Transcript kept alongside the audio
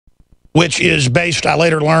which is based, I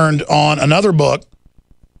later learned, on another book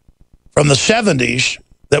from the 70s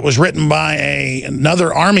that was written by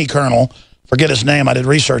another Army colonel. Forget his name, I did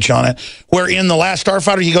research on it, where in The Last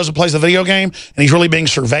Starfighter, he goes and plays the video game, and he's really being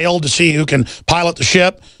surveilled to see who can pilot the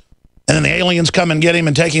ship, and then the aliens come and get him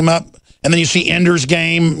and take him up, and then you see Ender's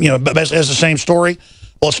Game, you know, has the same story.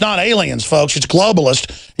 Well, it's not aliens, folks, it's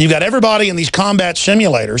globalist. You've got everybody in these combat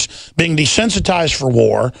simulators being desensitized for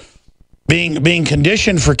war, being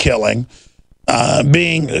conditioned for killing,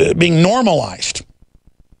 being normalized.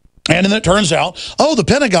 And then it turns out, oh, the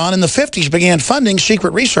Pentagon in the 50s began funding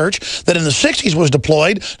secret research that in the 60s was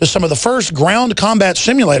deployed to some of the first ground combat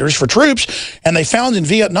simulators for troops. And they found in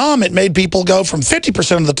Vietnam it made people go from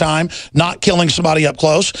 50% of the time not killing somebody up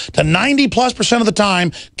close to 90+% of the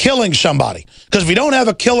time killing somebody. Because if you don't have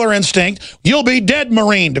a killer instinct, you'll be dead,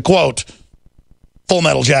 Marine, to quote Full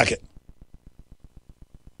Metal Jacket.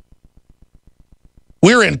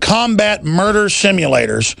 We're in combat murder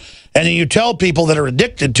simulators, and then you tell people that are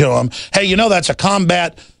addicted to them, hey, you know that's a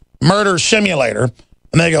combat murder simulator.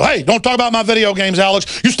 And they go, hey, don't talk about my video games,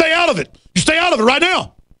 Alex. You stay out of it. You stay out of it right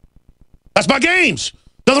now. That's my games.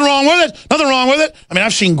 Nothing wrong with it. Nothing wrong with it. I mean,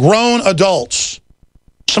 I've seen grown adults,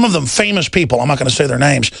 some of them famous people, I'm not going to say their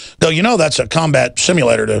names, go, you know that's a combat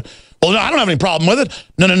simulator to... Well, I don't have any problem with it.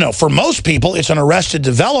 No. For most people, it's an arrested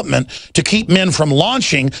development to keep men from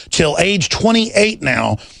launching till age 28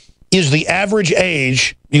 now is the average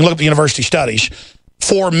age, you can look up the university studies,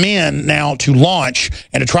 for men now to launch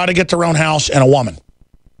and to try to get their own house and a woman.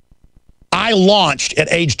 I launched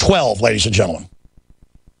at age 12, ladies and gentlemen.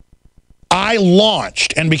 I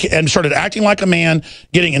launched and started acting like a man,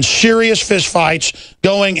 getting in serious fist fights,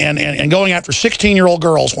 going going after 16-year-old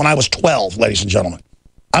girls when I was 12, ladies and gentlemen.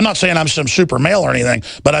 I'm not saying I'm some super male or anything,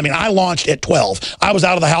 but I mean, I launched at 12. I was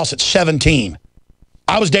out of the house at 17.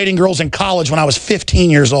 I was dating girls in college when I was 15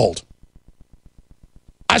 years old.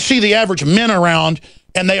 I see the average men around,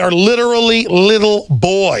 and they are literally little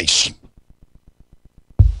boys.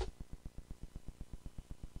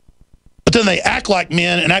 But then they act like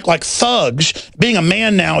men and act like thugs. Being a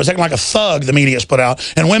man now is acting like a thug, the media's put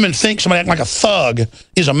out, and women think somebody acting like a thug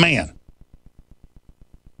is a man.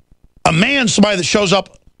 A man's somebody that shows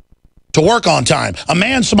up to work on time. A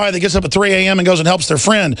man's somebody that gets up at 3 a.m. and goes and helps their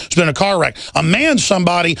friend who's been in a car wreck. A man's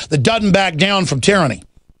somebody that doesn't back down from tyranny.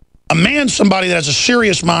 A man's somebody that has a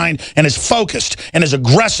serious mind and is focused and is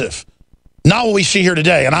aggressive. Not what we see here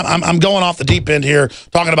today. And I'm going off the deep end here,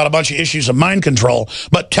 talking about a bunch of issues of mind control.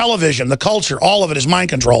 But television, the culture, all of it is mind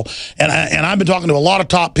control. And I've been talking to a lot of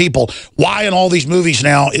top people. Why in all these movies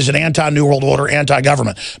now is it anti-New World Order,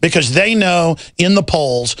 anti-government? Because they know in the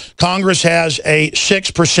polls, Congress has a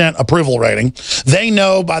 6% approval rating. They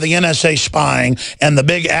know by the NSA spying and the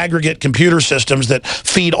big aggregate computer systems that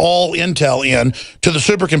feed all intel in to the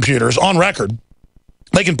supercomputers on record.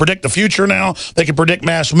 They can predict the future now. They can predict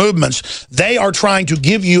mass movements. They are trying to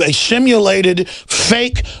give you a simulated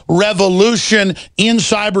fake revolution in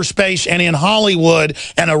cyberspace and in Hollywood,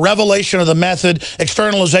 and a revelation of the method,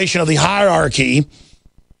 externalization of the hierarchy,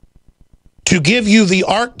 to give you the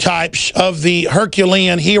archetypes of the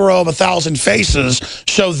Herculean hero of 1,000 faces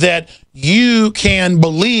so that you can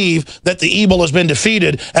believe that the evil has been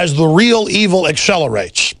defeated as the real evil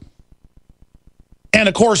accelerates. And,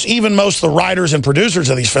 of course, even most of the writers and producers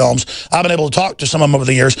of these films, I've been able to talk to some of them over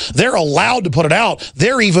the years, they're allowed to put it out.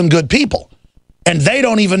 They're even good people. And they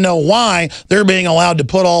don't even know why they're being allowed to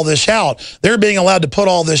put all this out. They're being allowed to put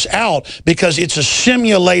all this out because it's a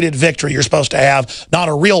simulated victory you're supposed to have, not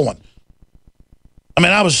a real one. I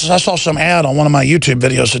mean, I saw some ad on one of my YouTube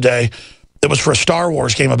videos today that was for a Star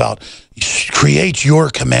Wars game about create your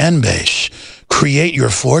command base. Create your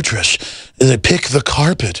fortress. They pick the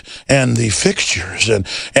carpet and the fixtures. And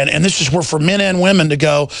this is where for men and women to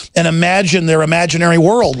go and imagine their imaginary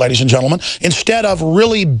world, ladies and gentlemen, instead of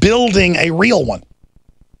really building a real one.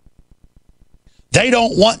 They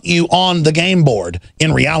don't want you on the game board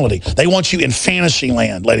in reality. They want you in fantasy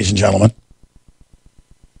land, ladies and gentlemen.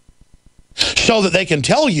 So that they can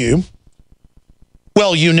tell you,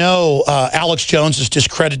 well, you know, Alex Jones is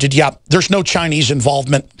discredited. Yeah, there's no Chinese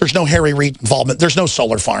involvement. There's no Harry Reid involvement. There's no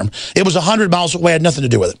solar farm. It was 100 miles away. Had nothing to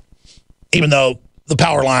do with it. Even though the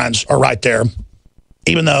power lines are right there.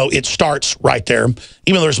 Even though it starts right there.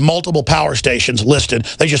 Even though there's multiple power stations listed.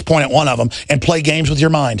 They just point at one of them and play games with your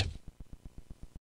mind.